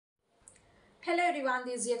Hello everyone,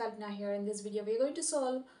 this is Chinnaiah Kalpana here. In this video, we are going to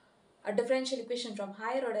solve a differential equation from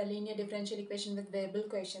higher order linear differential equation with variable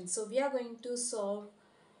questions. So we are going to solve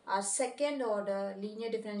our second order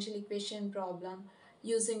linear differential equation problem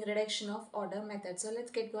using reduction of order method. So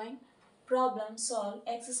let's get going. Problem solve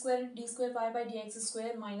x square into d square y by dx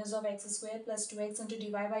square minus of x square plus 2x into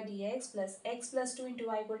dy by dx plus x plus 2 into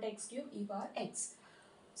y equal to x cube e power x.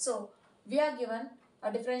 So we are given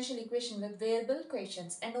a differential equation with variable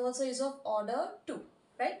questions and also is of order 2,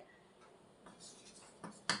 right?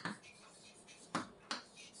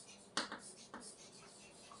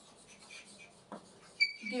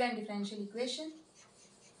 Given differential equation,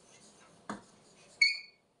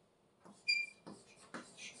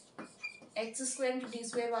 x square into d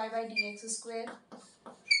square y by dx square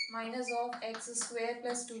minus of x square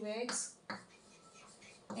plus 2x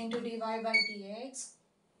into dy by dx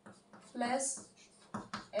plus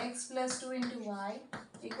x plus 2 into y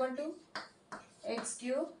equal to x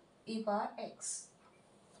cube e power x.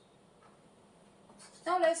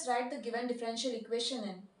 Now let's write the given differential equation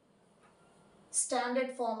in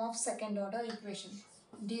standard form of second order equation.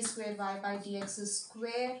 D square y by dx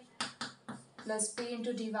square plus p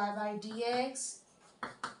into dy by dx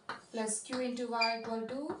plus q into y equal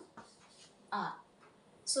to r.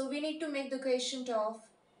 So we need to make the quotient of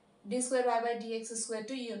d square y by dx square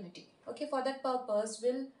to unity. Okay, for that purpose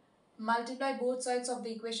we'll multiply both sides of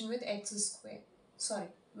the equation with x square.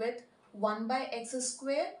 With 1 by x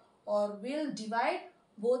square, or we'll divide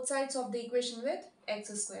both sides of the equation with x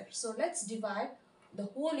square. So let's divide the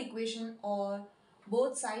whole equation or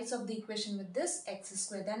both sides of the equation with this x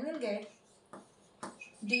square. Then we'll get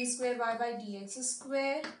d square y by dx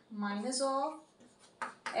square minus of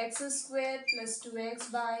x square plus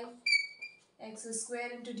 2x by x square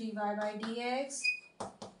into dy by dx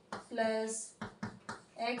plus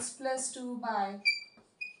x plus 2 by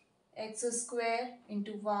x square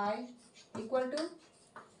into y equal to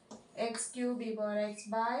x cube e power x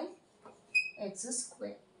by x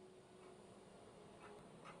square.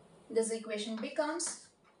 This equation becomes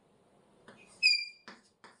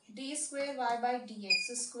d square y by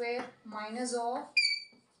dx square minus of,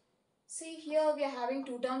 see here we are having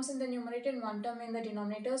two terms in the numerator and one term in the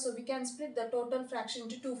denominator, so we can split the total fraction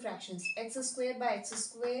into two fractions, x square by x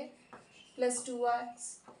square plus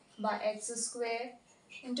 2x by x square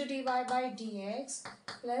into dy by dx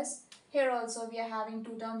plus, here also we are having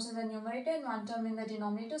two terms in the numerator and one term in the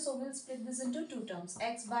denominator, so we'll split this into two terms,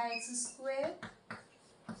 x by x square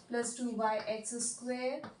plus 2 by x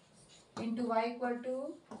square into y equal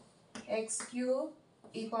to x cube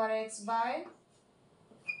e power x by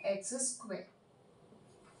x square.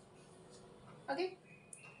 Okay,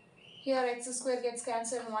 here x square gets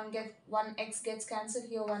cancelled, one x gets cancelled,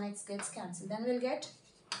 here one x gets cancelled. Then we'll get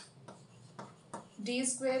d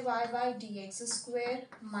square y by dx square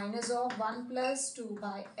minus of 1 plus 2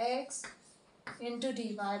 by x into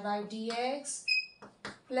dy by dx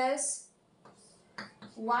plus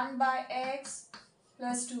 1 by x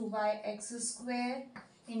plus 2 by x square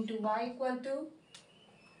into y equal to,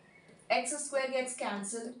 x square gets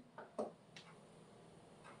cancelled,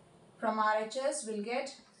 from RHS we'll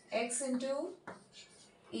get x into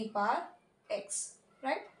e power x,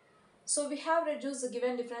 right? So we have reduced the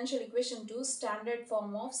given differential equation to standard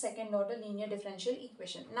form of second order linear differential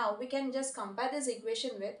equation. Now we can just compare this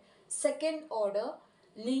equation with second order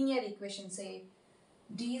linear equation, say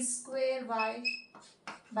d square y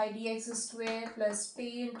by dx square plus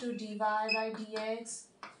p into dy by dx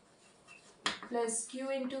plus q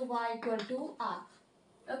into y equal to r.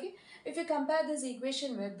 Okay, if you compare this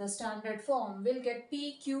equation with the standard form, we'll get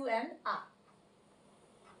p, q and r.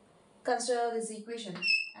 Consider this equation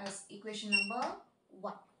as equation number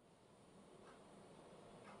 1.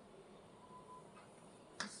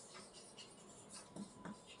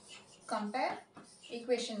 Compare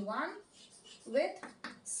equation 1 with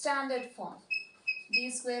standard form. D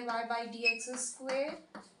square y by dx square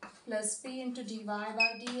plus p into dy by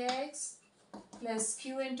dx plus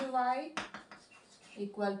q into y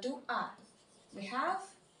equal to r. We have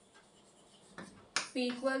p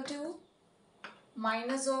equal to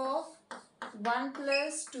minus of 1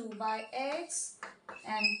 plus 2 by x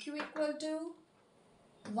and q equal to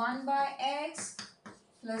 1 by x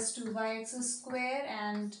plus 2 by x square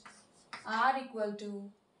and r equal to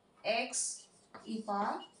x e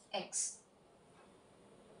power x.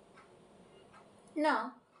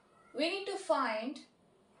 Now we need to find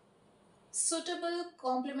suitable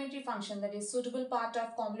complementary function, that is suitable part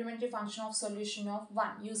of complementary function of solution of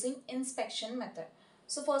 1 using inspection method.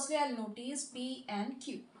 So firstly I'll notice p and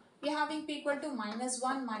q. We are having p equal to minus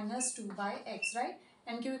 1 minus 2 by x, right?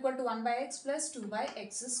 And q equal to 1 by x plus 2 by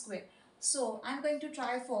x square. So I'm going to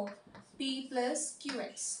try for P plus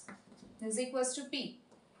Qx is equals to P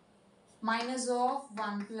minus of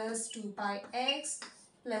 1 plus 2 by x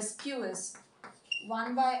plus Q is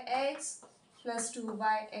 1 by x plus 2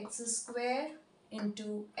 by x square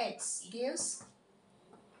into x gives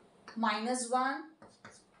minus 1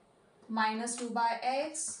 minus 2 by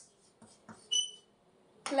x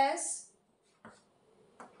plus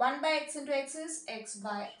 1 by x into x is x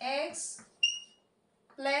by x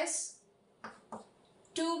plus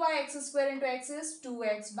 2 by x square into x is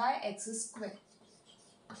 2x by x square.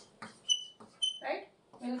 Right?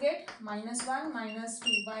 We'll get minus 1 minus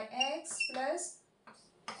 2 by x plus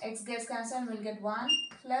x gets cancelled, we'll get 1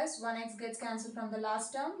 plus 1x gets cancelled from the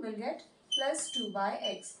last term, we'll get plus 2 by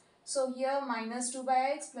x. So here minus 2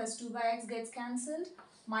 by x plus 2 by x gets cancelled,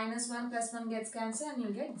 minus 1 plus 1 gets cancelled and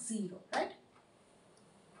you'll get 0, right?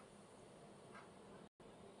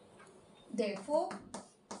 Therefore,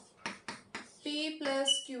 P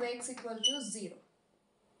plus Qx equal to 0.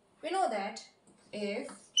 We know that if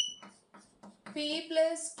P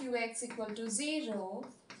plus Qx equal to 0,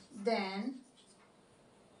 then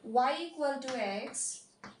y equal to x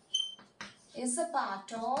is a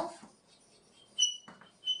part of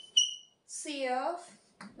CF,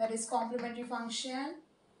 that is complementary function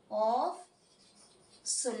of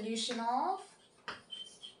solution of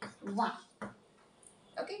 1.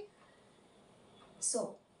 Okay.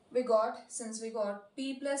 So since we got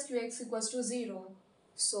P plus Qx equals to 0,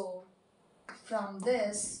 so from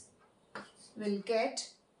this we'll get,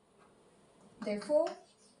 therefore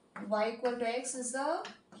y equal to x is the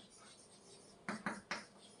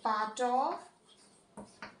part of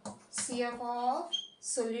CF of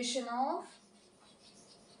solution of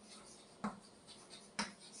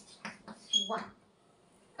 1.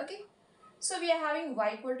 Okay. So we are having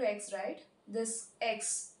y equal to x, right? This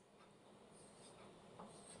x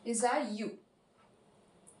is our u.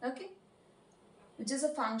 Okay. Which is a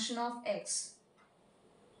function of x.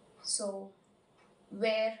 So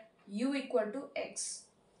where u equal to x.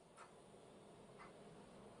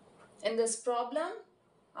 In this problem,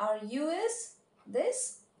 our u is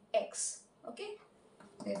this x. Okay.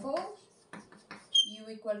 Therefore, u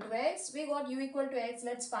equal to x. We got u equal to x.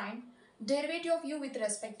 Let's find derivative of u with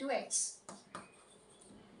respect to x.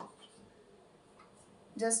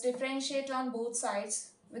 Just differentiate on both sides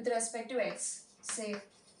with respect to x. Say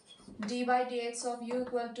d by dx of u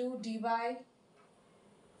equal to d by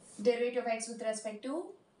derivative of x with respect to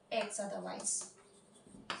x otherwise.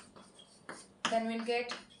 Then we'll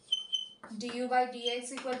get du by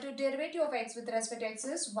dx equal to derivative of x with respect to x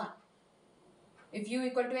is 1. If u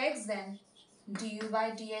equal to x, then du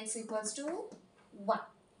by dx equals to 1.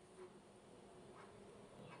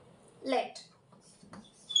 Let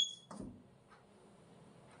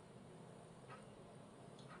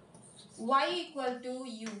y equal to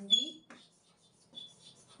uv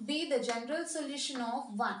be the general solution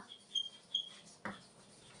of 1.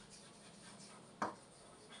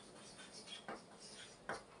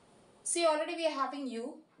 See, already we are having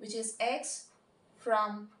u, which is x.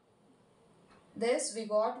 From this we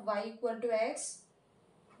got y equal to x,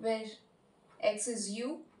 where x is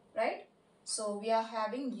u, right? So we are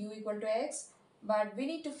having u equal to x, but we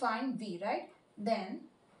need to find v, right? Then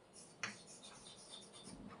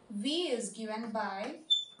v is given by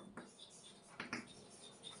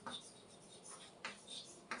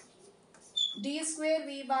d square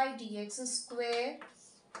v by dx square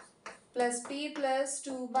plus p plus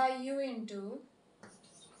 2 by u into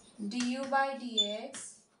du by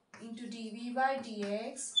dx into dv by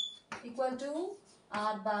dx equal to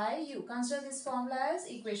r by u. Consider this formula as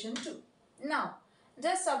equation 2. Now,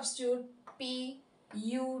 just substitute p,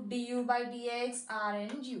 u, du by dx, r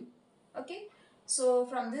and u. Okay. So,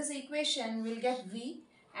 from this equation, we'll get v,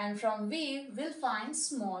 and from v, we'll find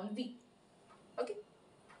small v. Okay.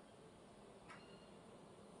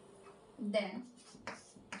 Then,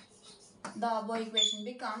 the above equation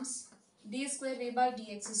becomes d square v by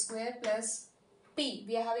dx square plus p.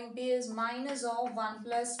 We are having p is minus of 1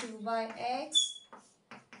 plus 2 by x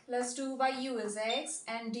plus 2 by u is x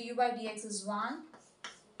and du by dx is 1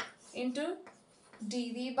 into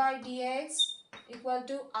dv by dx equal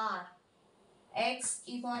to r. X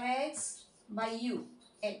e power x by u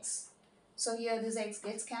x. So here this x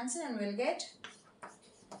gets cancelled and we'll get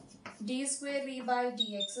d square v by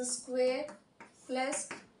dx square plus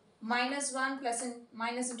minus 1 plus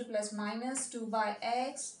minus into plus minus 2 by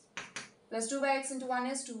x plus 2 by x into 1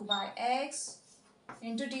 is 2 by x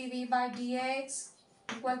into dv by dx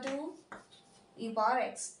equal to e power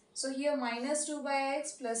x. So here minus 2 by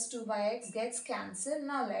x plus 2 by x gets cancelled.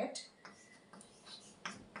 Now let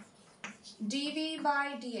dv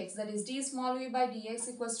by dx, that is d small v by dx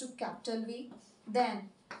equals to capital V. Then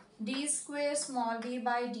d square small v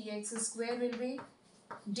by dx square will be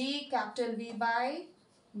d capital V by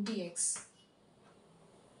dx.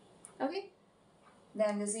 Okay.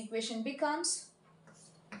 Then this equation becomes,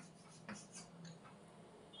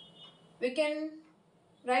 we can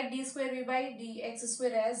write d square v by dx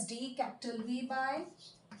square as d capital V by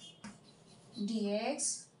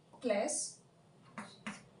dx plus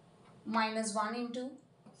minus 1 into,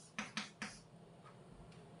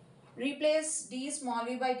 replace d small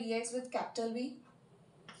v by dx with capital V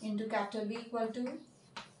into capital V equal to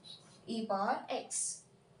e power x.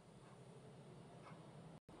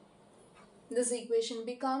 This equation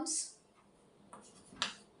becomes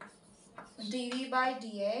dv by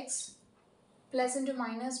dx plus into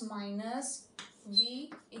minus minus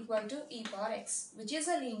v equal to e power x, which is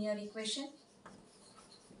a linear equation.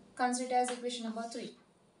 Consider as equation number 3.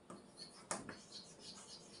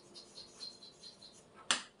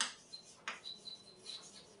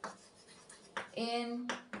 In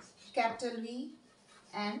capital V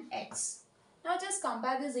and x. Now just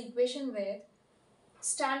compare this equation with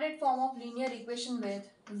standard form of linear equation with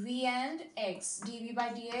v and x, dv by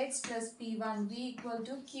dx plus p1v equal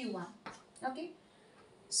to q1. Okay.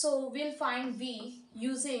 So we'll find v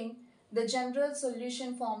using the general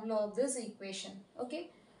solution formula of this equation. Okay.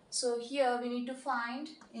 So here we need to find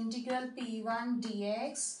integral p1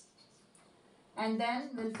 dx, and then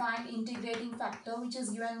we'll find integrating factor which is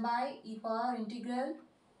given by e power integral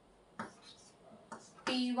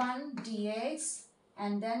p1 dx,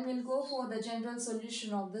 and then we'll go for the general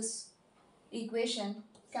solution of this equation,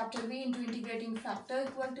 capital V into integrating factor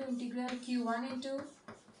equal to integral q1 into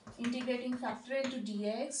integrating factor into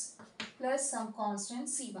dx plus some constant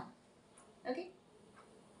c1. Okay.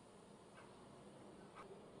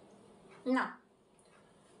 Now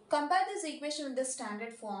compare this equation with the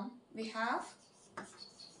standard form. We have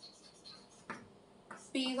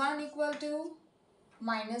p1 equal to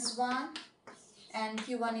minus 1 and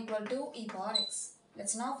q1 equal to e power x.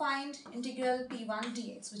 Let's now find integral p1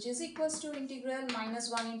 dx, which is equals to integral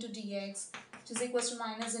minus 1 into dx, which is equals to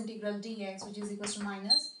minus integral dx, which is equals to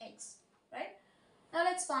minus x. Right? Now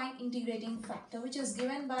let's find integrating factor, which is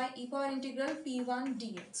given by e power integral p1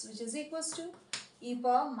 dx, which is equals to e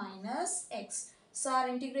power minus x. So our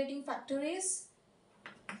integrating factor is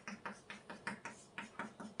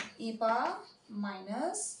e power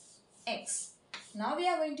minus x. Now we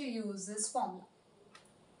are going to use this formula.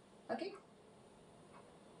 Okay.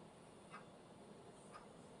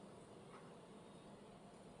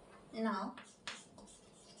 Now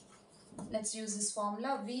let's use this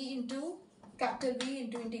formula. V into capital V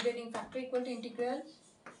into integrating factor equal to integral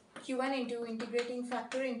q1 into integrating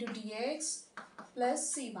factor into dx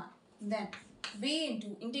plus c1. Then V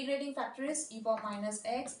into integrating factor is e power minus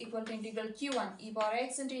x equal to integral q1 e power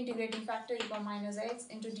x into integrating factor e power minus x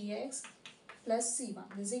into dx plus c1.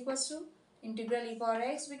 This is equals to integral e power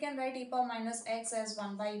x. We can write e power minus x as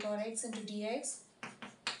 1 by e power x into dx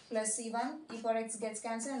plus c1. E power x gets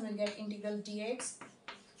cancelled and we'll get integral dx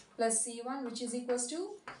plus c1, which is equals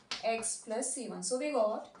to x plus c1. So we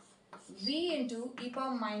got v into e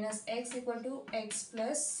power minus x equal to x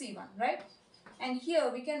plus c1, right? And here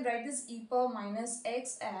we can write this e power minus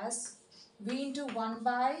x as v into 1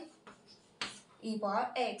 by e power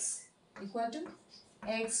x equal to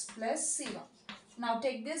x plus c1. Now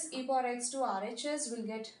take this e power x to RHS, we'll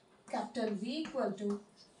get capital V equal to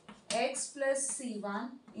x plus c1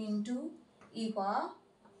 into e power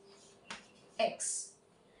x.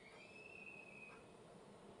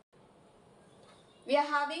 We are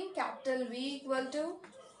having capital V equal to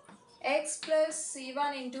x plus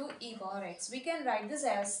c1 into e power x. We can write this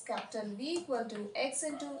as capital V equal to x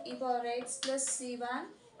into e power x plus c1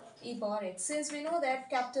 e power x. Since we know that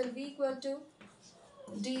capital V equal to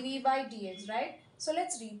dv by dx, right? So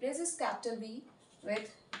let's replace this capital V with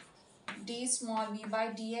d small v by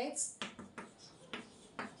dx,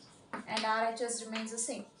 and RHS remains the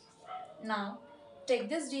same. Now take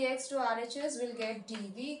this dx to RHS, we'll get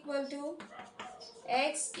dv equal to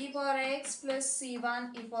x e power x plus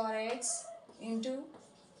c1 e power x into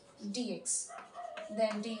dx.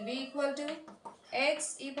 Then dv equal to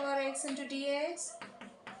x e power x into dx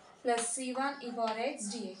plus c1 e power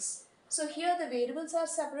x dx. So here the variables are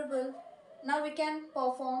separable. Now we can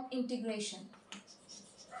perform integration.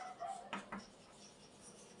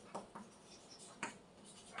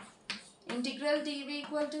 Integral dv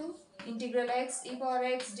equal to integral x e power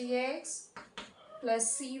x dx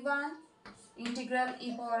plus c1 integral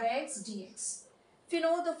e power x dx. If you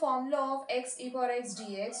know the formula of x e power x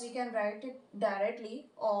dx, we can write it directly,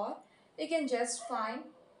 or we can just find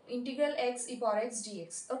integral x e power x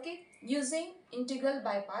dx. Okay, using integral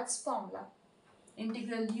by parts formula.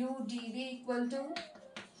 Integral u dv equal to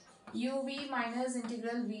uv minus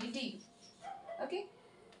integral v dv. Okay,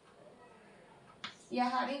 we are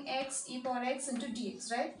having x e power x into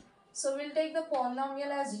dx, right? So we'll take the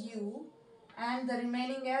polynomial as u and the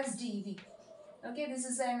remaining as dv. Okay, this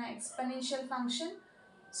is an exponential function,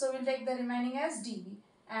 so we'll take the remaining as dv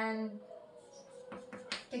and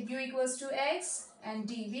take u equals to x and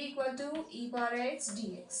dv equal to e power x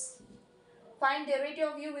dx. Find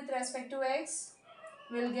derivative of u with respect to x.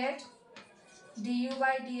 We'll get du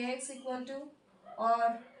by dx equal to,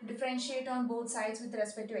 or differentiate on both sides with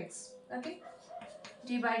respect to x. Okay,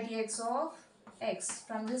 d by dx of x.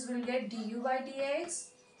 From this we'll get du by dx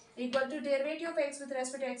equal to derivative of x with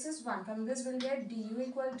respect to x is 1. From this we'll get du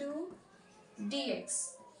equal to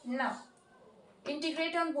dx. Now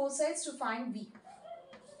integrate on both sides to find v.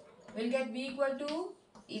 We'll get v equal to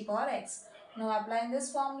e power x. Now apply in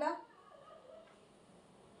this formula.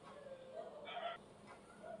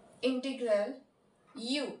 Integral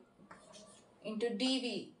u into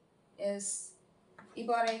dv is e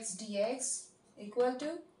power x dx equal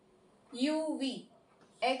to uv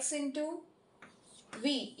x into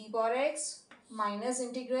v e power x minus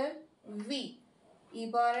integral v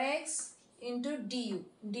e power x into du.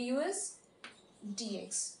 Du is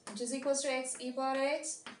dx, which is equals to x e power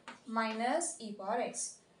x minus e power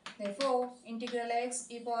x. Therefore, integral x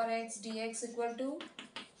e power x dx equal to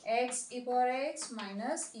x e power x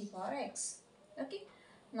minus e power x. Okay.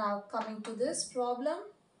 Now coming to this problem,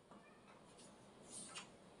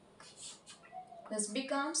 this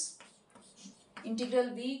becomes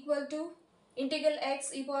integral v equal to integral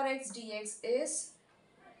x e power x dx is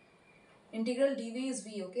integral dv is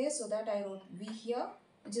v. Okay, so that I wrote v here,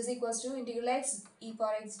 which is equals to integral x e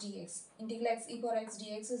power x dx. Integral x e power x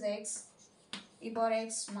dx is x e power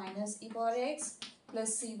x minus e power x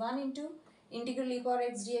plus c1 into integral e power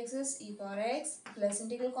x dx is e power x plus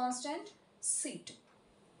integral constant c2.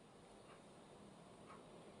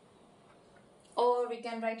 Or we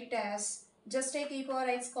can write it as, just take e power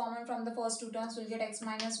x common from the first two terms, we'll get x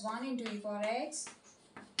minus 1 into e power x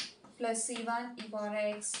plus c1 e power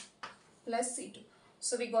x plus c2.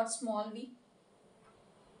 So we got small v.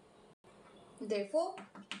 Therefore,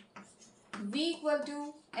 v equal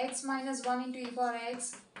to x minus 1 into e power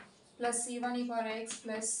x plus c1 e power x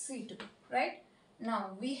plus c2. Right?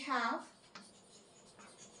 Now we have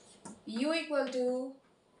u equal to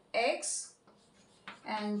x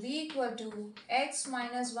and v equal to x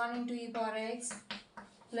minus 1 into e power x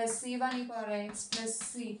plus c1 e power x plus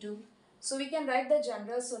c2. So we can write the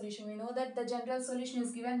general solution. We know that the general solution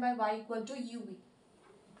is given by y equal to uv.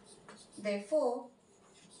 Therefore,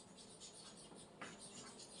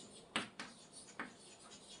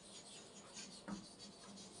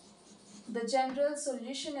 the general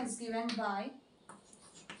solution is given by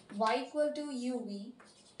y equal to uv.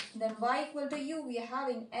 Then y equal to u, we are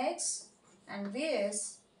having x and v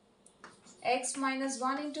is x minus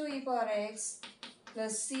 1 into e power x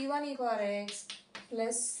plus c1 e power x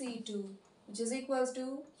plus c2, which is equals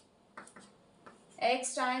to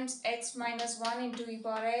x times x minus 1 into e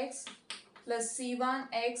power x plus c1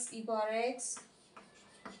 x e power x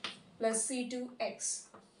plus c2 x.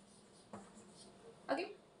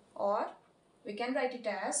 Okay, or we can write it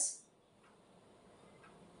as,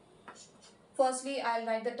 firstly I'll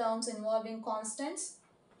write the terms involving constants,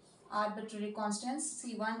 arbitrary constants,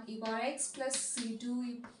 c1 e power x plus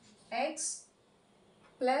c2 x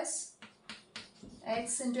plus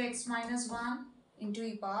x into x minus 1 into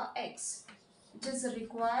e power x, which is the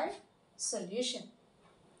required solution.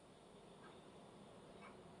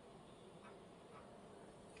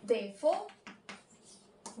 Therefore,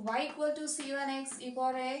 y equal to c1x e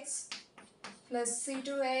power x plus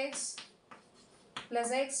c2x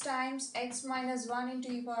plus x times x minus 1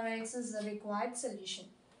 into e power x is the required solution.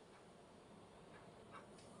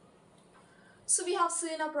 So we have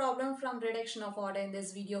seen a problem from reduction of order in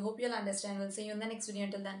this video. Hope you'll understand. We'll see you in the next video.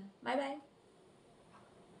 Until then, bye bye.